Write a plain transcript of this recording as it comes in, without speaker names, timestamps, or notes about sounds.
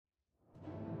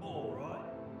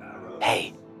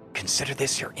Hey, consider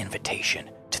this your invitation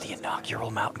to the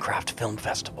inaugural Mountain Craft Film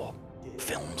Festival.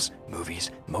 Films,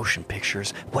 movies, motion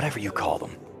pictures, whatever you call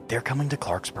them, they're coming to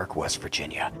Clarksburg, West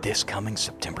Virginia this coming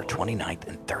September 29th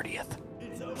and 30th.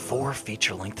 4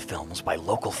 feature-length films by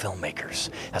local filmmakers,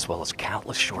 as well as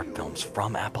countless short films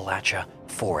from Appalachia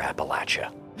for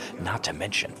Appalachia. Not to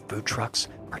mention food trucks,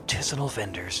 artisanal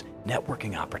vendors,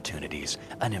 networking opportunities,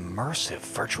 an immersive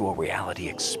virtual reality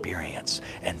experience,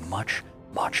 and much,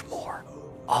 much more.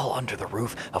 All under the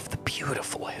roof of the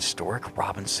beautiful historic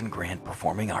Robinson Grand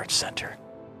Performing Arts Center.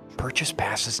 Purchase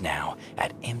passes now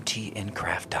at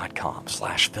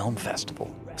mtncraft.com/film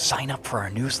festival. Sign up for our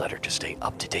newsletter to stay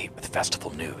up to date with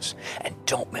festival news. And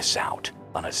don't miss out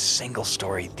on a single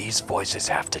story these voices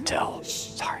have to tell.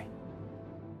 Sorry.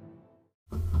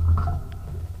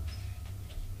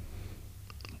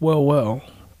 Well,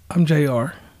 I'm JR.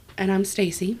 And I'm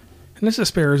Stacy. And this is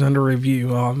Sparrows Under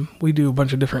Review. We do a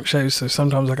bunch of different shows, so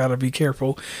sometimes I gotta be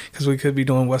careful because we could be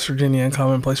doing West Virginia and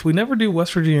Commonplace. We never do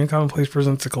West Virginia and Commonplace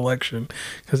Presents a Collection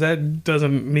because that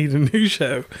doesn't need a new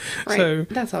show. Right, so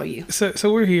that's all you. So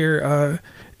we're here,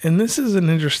 and this is an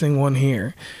interesting one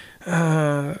here.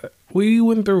 We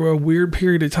went through a weird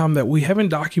period of time that we haven't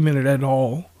documented at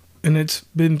all, and it's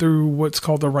been through what's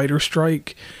called the writer's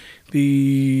strike,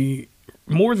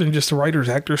 more than just the writer's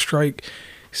actor strike.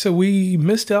 So we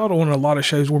missed out on a lot of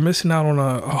shows. We're missing out on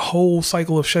a whole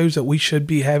cycle of shows that we should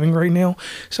be having right now.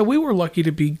 So we were lucky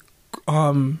to be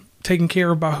taken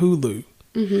care of by Hulu.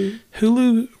 Mm-hmm.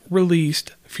 Hulu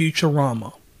released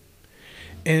Futurama.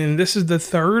 And this is the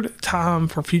 3rd time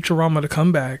for Futurama to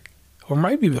come back. Or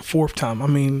maybe the 4th time. I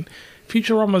mean,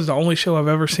 Futurama is the only show I've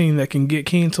ever seen that can get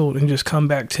canceled and just come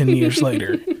back 10 years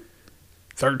later.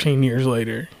 13 years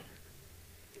later.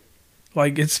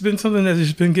 Like, it's been something that's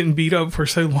just been getting beat up for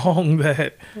so long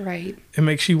that right. It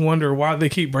makes you wonder why they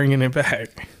keep bringing it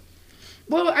back.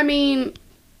 Well, I mean,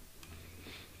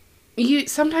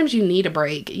 sometimes you need a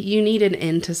break. You need an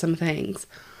end to some things.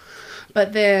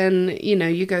 But then,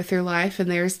 you go through life and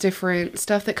there's different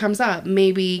stuff that comes up.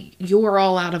 Maybe you're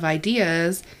all out of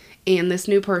ideas and this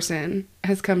new person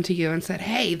has come to you and said,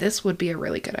 hey, this would be a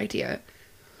really good idea.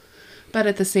 But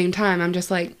at the same time, I'm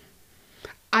just like,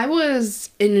 I was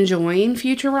enjoying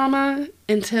Futurama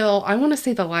until, I want to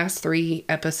say, the last 3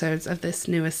 episodes of this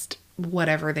newest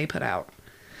whatever they put out.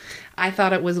 I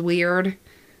thought it was weird.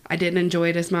 I didn't enjoy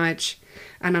it as much.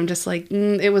 And I'm just like,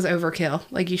 it was overkill.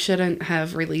 Like, you shouldn't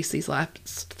have released these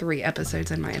last 3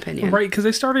 episodes, in my opinion. Right, because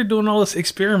they started doing all this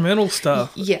experimental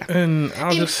stuff. Yeah. And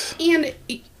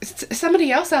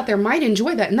somebody else out there might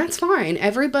enjoy that, and that's fine.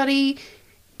 Everybody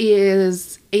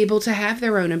is able to have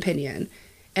their own opinion.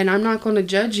 And I'm not going to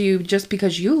judge you just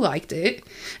because you liked it.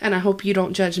 And I hope you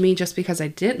don't judge me just because I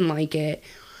didn't like it.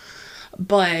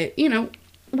 But,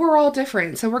 we're all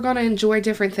different. So we're going to enjoy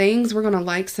different things. We're going to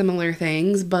like similar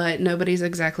things. But nobody's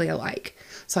exactly alike.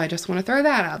 So I just want to throw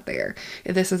that out there.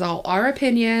 This is all our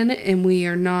opinion. And we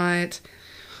are not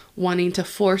wanting to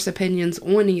force opinions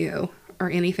on you or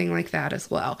anything like that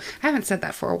as well. I haven't said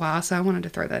that for a while, so I wanted to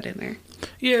throw that in there.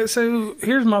 Yeah, so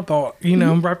here's my thought.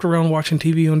 I'm wrapped around watching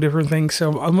TV on different things.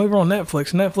 So I'm over on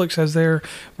Netflix. Netflix has their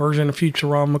version of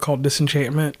Futurama called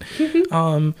Disenchantment.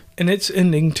 And it's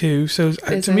ending too. So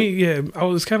to me, yeah, I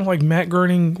was kind of like Matt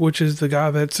Groening, which is the guy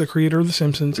that's the creator of The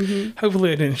Simpsons. Mm-hmm.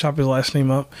 Hopefully I didn't chop his last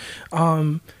name up.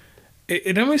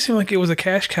 It almost seemed like it was a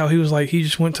cash cow. He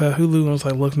just went to Hulu and was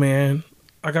like, look, man,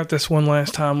 I got this one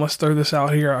last time. Let's throw this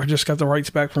out here. I just got the rights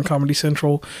back from Comedy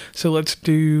Central. So let's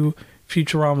do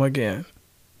Futurama again.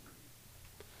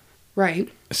 Right.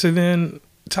 So then,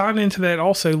 tied into that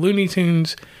also, Looney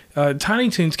Tunes, Tiny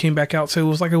Toons came back out.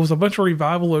 So it was a bunch of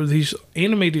revival of these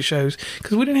animated shows.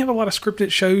 Because we didn't have a lot of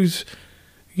scripted shows,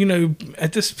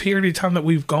 at this period of time that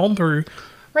we've gone through.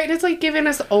 Right. It's like giving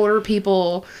us older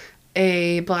people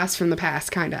a blast from the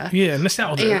past, kind of. Yeah,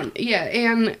 nostalgia.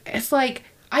 And it's like,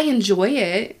 I enjoy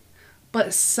it,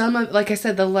 but like I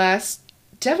said,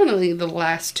 definitely the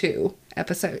last 2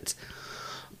 episodes.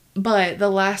 But the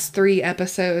last 3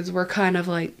 episodes were kind of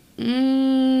like,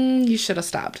 you should have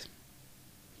stopped.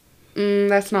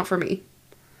 That's not for me.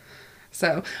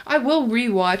 So I will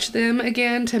rewatch them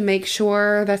again to make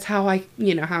sure that's how I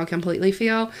completely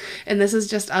feel. And this is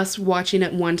just us watching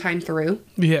it one time through.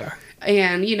 Yeah.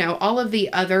 And, all of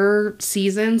the other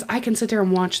seasons, I can sit there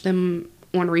and watch them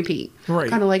on repeat. Right.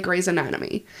 Kind of like Grey's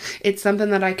Anatomy. It's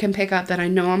something that I can pick up that I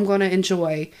know I'm going to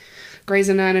enjoy. Grey's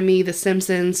Anatomy, The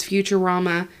Simpsons,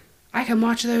 Futurama. I can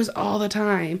watch those all the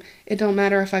time. It don't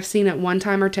matter if I've seen it 1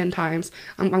 time or 10 times.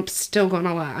 I'm still going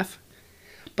to laugh.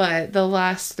 But the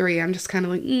last 3, I'm just kind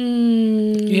of like,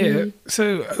 Yeah.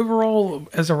 So overall,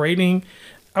 as a rating,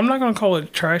 I'm not going to call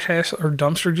it trash ass or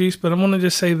dumpster juice, but I'm going to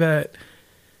just say that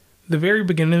the very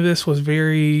beginning of this was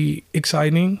very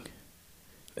exciting.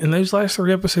 And those last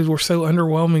 3 episodes were so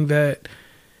underwhelming that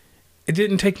it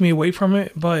didn't take me away from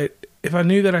it. But if I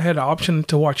knew that I had an option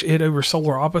to watch it over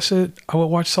Solar Opposite, I would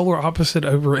watch Solar Opposite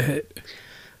over it.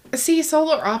 See,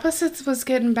 Solar Opposites was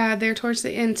getting bad there towards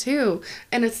the end too.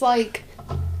 And it's like,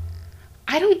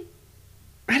 I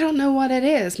don't know what it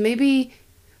is. Maybe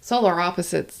Solar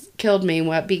Opposites killed me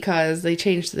because they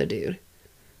changed the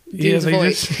dude's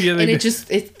voice.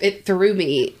 It threw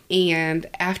me. And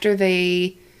after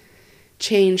they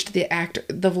changed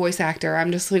the voice actor,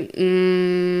 I'm just like,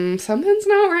 something's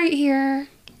not right here.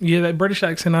 Yeah, that British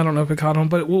accent, I don't know if it caught on.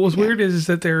 But what was weird is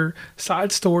that their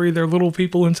side story, their little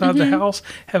people inside the house,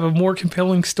 have a more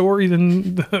compelling story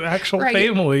than the actual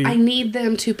family. I need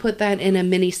them to put that in a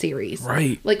mini-series.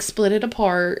 Right. Like, split it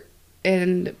apart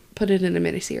and put it in a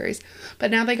mini-series. But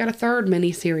now they got a third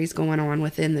mini-series going on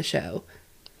within the show.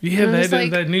 Yeah, that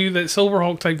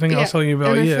Silverhawk type thing I was telling you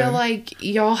about. And I feel like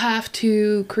y'all have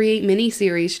to create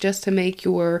mini-series just to make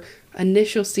your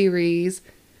initial series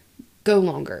go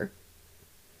longer.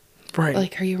 Right.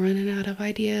 Like, are you running out of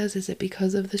ideas? Is it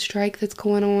because of the strike that's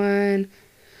going on?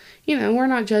 You know, we're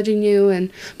not judging you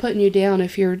and putting you down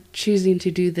if you're choosing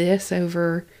to do this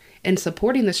over and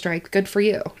supporting the strike. Good for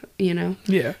you, you know?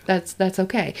 Yeah. That's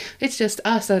okay. It's just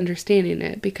us understanding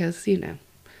it because, you know,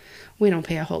 we don't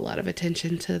pay a whole lot of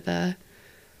attention to the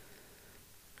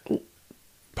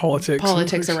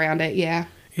politics around it, yeah.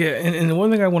 Yeah, and the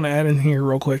one thing I want to add in here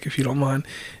real quick, if you don't mind,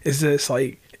 is this,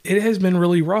 like, it has been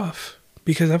really rough.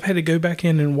 Because I've had to go back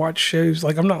in and watch shows.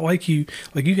 Like, I'm not like you.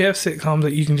 Like, you have sitcoms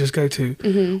that you can just go to.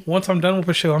 Mm-hmm. Once I'm done with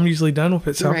a show, I'm usually done with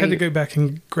it. So I've had to go back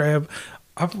and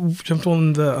I've jumped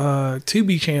on the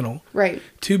Tubi channel. Right.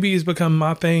 Tubi has become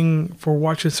my thing for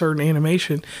watching certain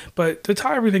animation. But to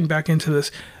tie everything back into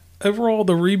this, overall,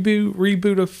 the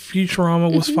reboot of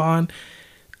Futurama was fine.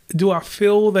 Do I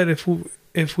feel that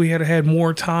if we had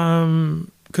more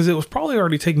time... Because it was probably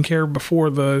already taken care of before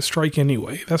the strike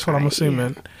anyway. That's what I'm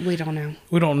assuming. Yeah. We don't know.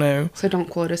 We don't know. So don't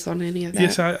quote us on any of that.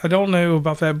 Yes, I don't know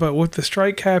about that. But with the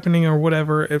strike happening or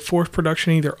whatever, it forced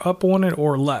production either up on it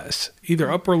or less.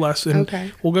 Either up or less. And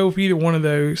we'll go with either one of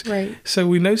those. Right. So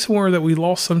we know somewhere that we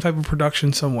lost some type of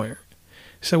production somewhere.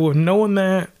 So with knowing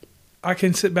that, I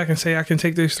can sit back and say I can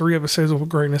take those 3 episodes with a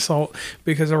grain of salt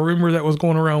because a rumor that was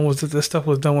going around was that this stuff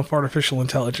was done with artificial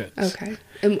intelligence. Okay.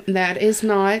 And that is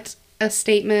not... a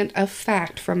statement of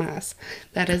fact from us.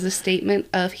 That is a statement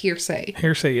of hearsay.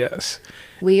 Hearsay, yes.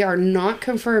 We are not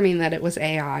confirming that it was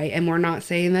AI, and we're not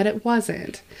saying that it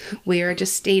wasn't. We are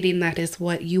just stating that is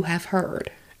what you have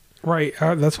heard. Right.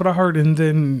 That's what I heard. And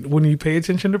then when you pay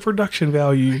attention to production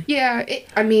value... Yeah,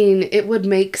 it would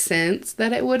make sense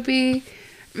that it would be,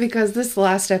 because this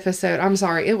last episode, I'm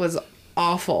sorry, it was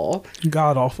awful.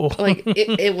 God awful. Like,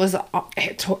 it was...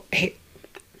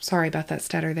 sorry about that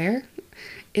stutter there.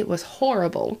 It was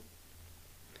horrible.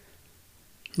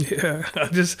 Yeah,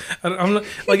 I'm not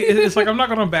like it's like I'm not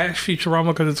gonna bash Futurama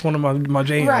because it's one of my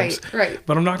jams. Right.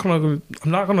 But I'm not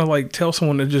gonna like tell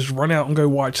someone to just run out and go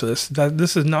watch this.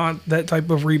 This is not that type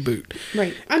of reboot.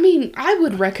 Right. I mean, I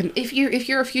would recommend if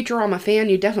you're a Futurama fan,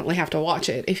 you definitely have to watch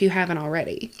it if you haven't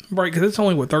already. Right, because it's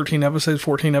only 13 episodes,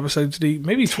 14 episodes deep,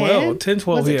 maybe 12, 10,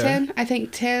 12. Was it 10? I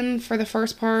think 10 for the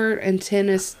first part, and 10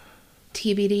 is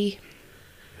TBD.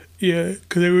 Yeah,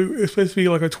 because it's supposed to be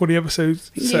like a 20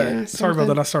 episodes set. Yeah, sorry about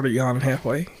that. I started yawning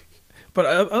halfway. But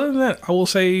other than that, I will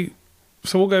say,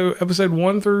 so we'll go episode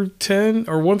 1 through 10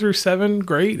 or 1 through 7.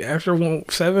 Great. After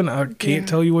 7, I can't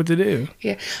tell you what to do.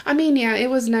 Yeah. I mean, yeah, it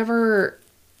was never,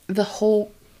 the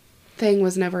whole thing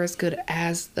was never as good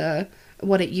as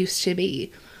what it used to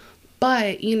be.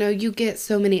 But, you know, you get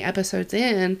so many episodes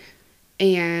in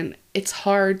and it's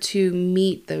hard to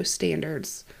meet those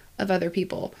standards of other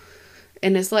people.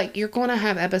 And it's like, you're going to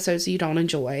have episodes you don't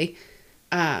enjoy.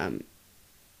 And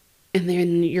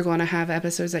then you're going to have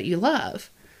episodes that you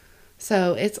love.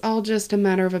 So it's all just a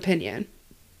matter of opinion.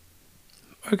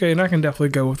 Okay, and I can definitely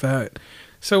go with that.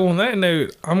 So on that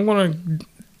note, I'm going to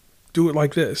do it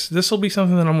like this. This will be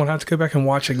something that I'm going to have to go back and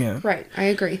watch again. Right, I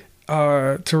agree.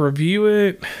 To review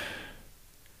it,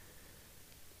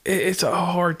 it's a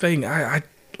hard thing. I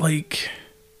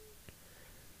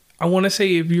want to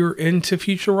say if you're into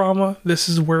Futurama, this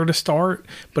is where to start.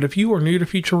 But if you are new to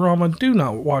Futurama, do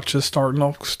not watch the start. And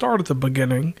I'll start at the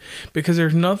beginning because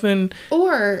there's nothing.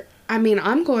 Or, I mean,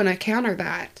 I'm going to counter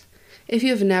that. If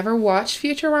you've never watched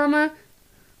Futurama,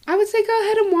 I would say go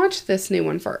ahead and watch this new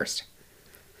one first.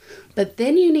 But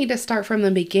then you need to start from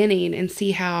the beginning and see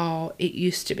how it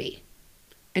used to be.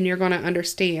 And you're going to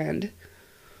understand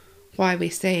why we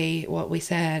say what we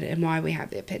said and why we have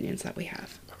the opinions that we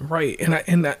have. Right.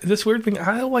 This weird thing,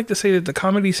 I like to say that the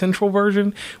Comedy Central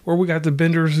version, where we got the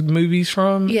Benders movies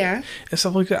from, Yeah. and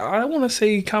stuff like that, I want to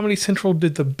say Comedy Central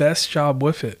did the best job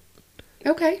with it.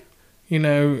 Okay. You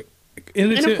know,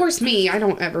 and of course, I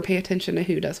don't ever pay attention to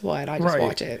who does what. I just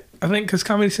watch it. I think because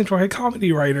Comedy Central had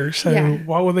comedy writers, so Yeah.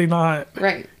 why would they not?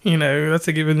 Right. You know, that's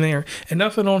a given there. And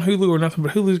nothing on Hulu or nothing,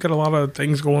 but Hulu's got a lot of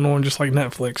things going on, just like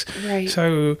Netflix. Right.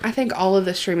 So I think all of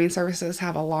the streaming services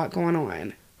have a lot going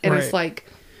on. And it's like,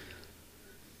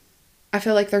 I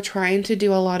feel like they're trying to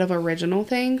do a lot of original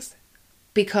things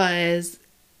because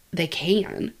they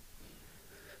can.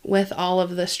 With all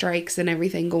of the strikes and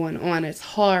everything going on, it's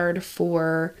hard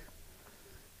for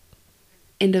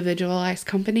individualized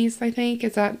companies, I think.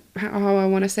 Is that how I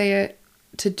want to say it?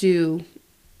 To do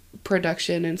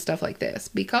production and stuff like this.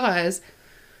 Because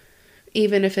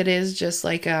even if it is just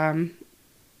like, how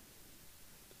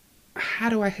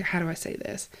do I say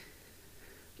this?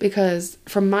 Because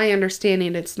from my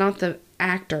understanding, it's not the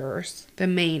actors, the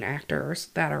main actors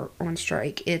that are on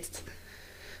strike. It's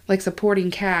like supporting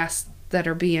cast that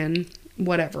are being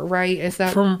whatever, right? Is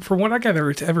that from what I gather,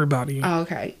 it's everybody. Oh,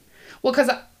 okay. Well, because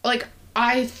like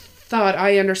I thought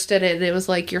I understood it. It was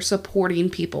like you're supporting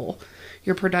people,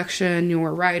 your production,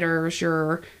 your writers,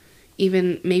 your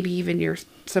maybe even your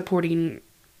supporting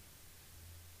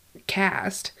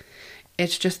cast.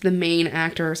 It's just the main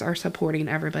actors are supporting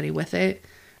everybody with it.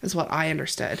 Is what I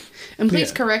understood. And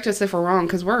please correct us if we're wrong,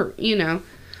 because we're,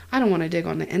 I don't want to dig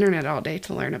on the internet all day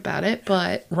to learn about it,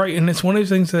 but... Right, and it's one of those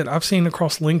things that I've seen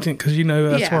across LinkedIn, because,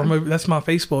 that's my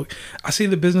Facebook. I see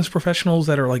the business professionals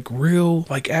that are, like, real,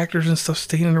 like, actors and stuff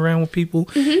standing around with people,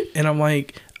 and I'm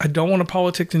like, I don't want to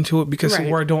politic into it because of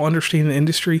where I don't understand the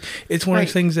industry. It's one of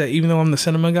those things that, even though I'm the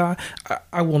cinema guy,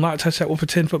 I will not touch that with a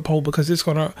 10-foot pole because it's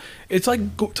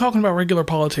like talking about regular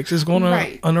politics. It's going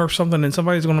to unearth something and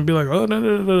somebody's going to be like, oh,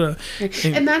 no.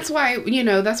 And that's why,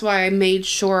 I made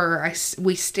sure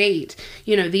we state,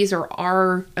 these are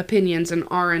our opinions and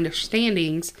our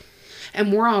understandings,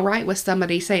 and we're all right with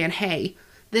somebody saying, hey,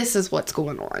 this is what's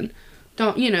going on.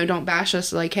 Don't bash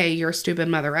us like, hey, you're a stupid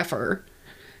mother effer.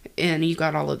 And you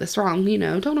got all of this wrong,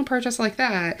 don't approach us like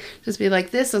that. Just be like,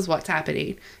 this is what's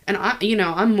happening. And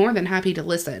I'm more than happy to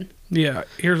listen. Yeah.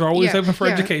 Ears always open for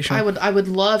education. I would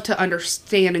love to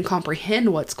understand and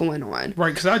comprehend what's going on.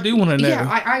 Right. Cause I do want to know.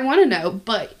 Yeah. I want to know,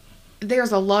 but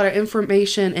there's a lot of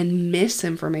information and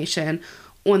misinformation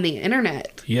on the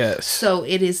internet. Yes. So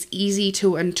it is easy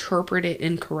to interpret it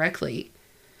incorrectly.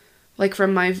 Like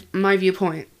from my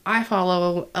viewpoint, I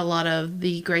follow a lot of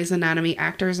the Grey's Anatomy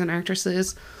actors and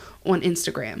actresses on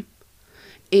Instagram.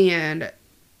 And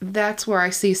that's where I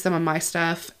see some of my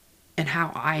stuff and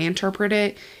how I interpret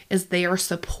it is they are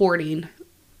supporting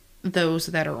those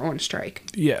that are on strike.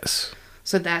 Yes.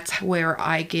 So that's where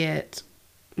I get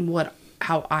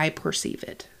how I perceive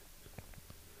it.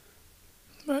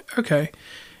 Okay.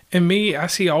 And me, I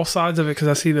see all sides of it because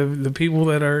I see the people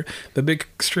that are the big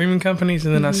streaming companies,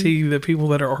 and then I see the people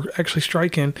that are actually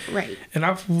striking. Right. And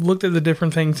I've looked at the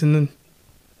different things, and then,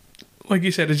 like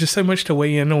you said, it's just so much to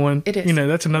weigh in on. It is.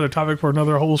 That's another topic for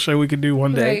another whole show we could do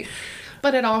one day. Right.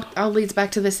 But it all leads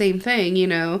back to the same thing,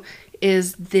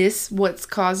 Is this what's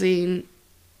causing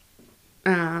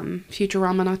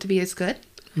Futurama not to be as good?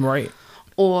 Right.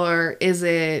 Or is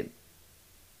it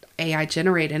AI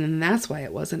generated and that's why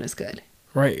it wasn't as good?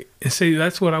 Right. And see,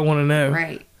 that's what I want to know.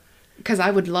 Right. Because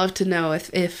I would love to know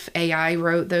if AI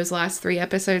wrote those last 3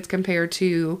 episodes compared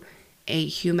to a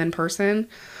human person.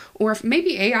 Or if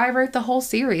maybe AI wrote the whole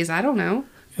series. I don't know.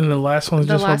 And the last one's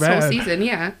just so bad. The last whole season,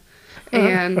 yeah.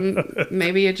 And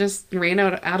maybe it just ran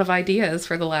out of ideas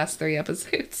for the last 3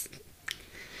 episodes.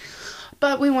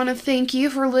 But we want to thank you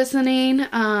for listening.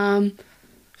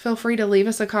 Feel free to leave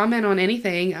us a comment on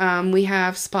anything. We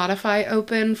have Spotify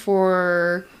open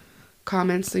for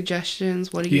comments,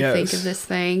 suggestions. What do you think of this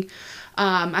thing?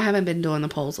 I haven't been doing the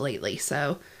polls lately,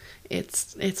 so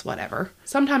it's whatever.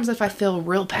 Sometimes if I feel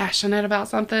real passionate about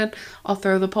something, I'll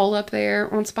throw the poll up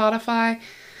there on Spotify.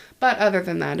 But other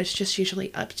than that, it's just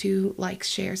usually up to likes,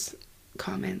 shares,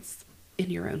 comments in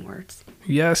your own words.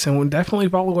 Yes, and we'll definitely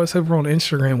follow us over on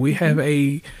Instagram. We have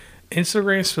a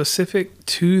Instagram specific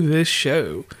to this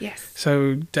show. Yes.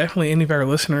 So definitely any of our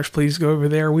listeners, please go over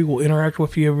there. We will interact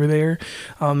with you over there.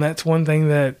 That's one thing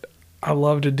that I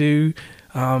love to do.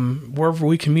 Wherever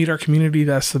we can meet our community,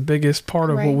 that's the biggest part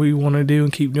of what we want to do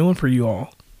and keep doing for you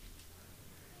all.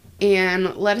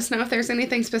 And let us know if there's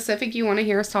anything specific you want to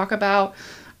hear us talk about.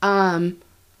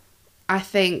 I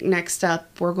think next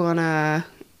up we're going to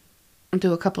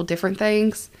do a couple different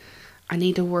things. I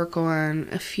need to work on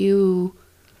a few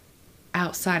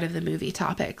outside of the movie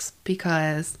topics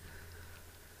because,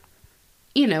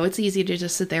 you know, it's easy to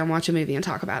just sit there and watch a movie and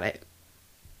talk about it.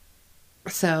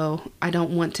 So I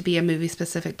don't want to be a movie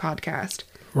specific podcast.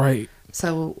 Right.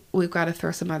 So we've got to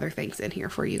throw some other things in here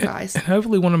for you guys. And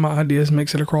hopefully one of my ideas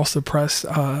makes it across the press.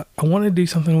 I want to do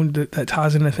something that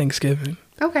ties into Thanksgiving.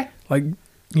 Okay. Like,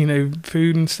 you know,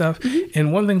 food and stuff. Mm-hmm.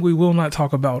 And one thing we will not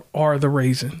talk about are the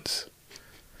raisins.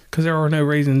 Because there are no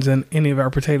raisins in any of our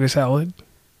potato salad.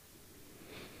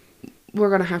 We're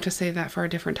going to have to save that for a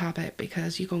different topic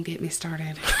because you're going to get me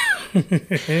started.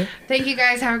 Thank you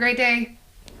guys. Have a great day.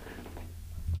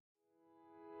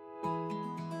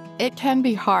 It can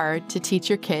be hard to teach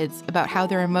your kids about how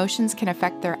their emotions can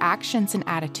affect their actions and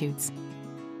attitudes.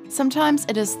 Sometimes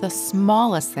it is the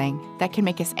smallest thing that can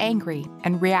make us angry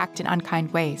and react in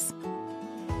unkind ways.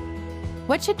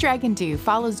 What Should Dragon Do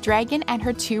follows Dragon and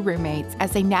her 2 roommates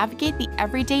as they navigate the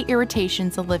everyday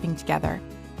irritations of living together.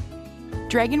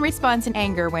 Dragon responds in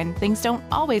anger when things don't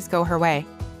always go her way.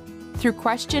 Through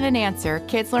question and answer,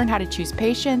 kids learn how to choose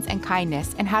patience and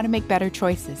kindness and how to make better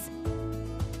choices.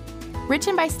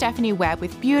 Written by Stephanie Webb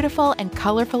with beautiful and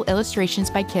colorful illustrations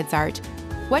by Kids Art,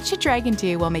 What Should Dragon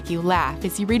Do will make you laugh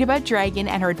as you read about Dragon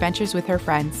and her adventures with her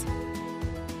friends.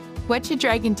 What Should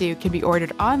Dragon Do can be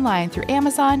ordered online through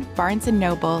Amazon, Barnes &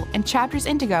 Noble, and Chapters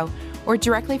Indigo, or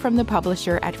directly from the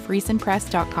publisher at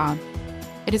friesenpress.com.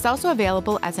 It is also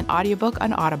available as an audiobook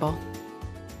on Audible.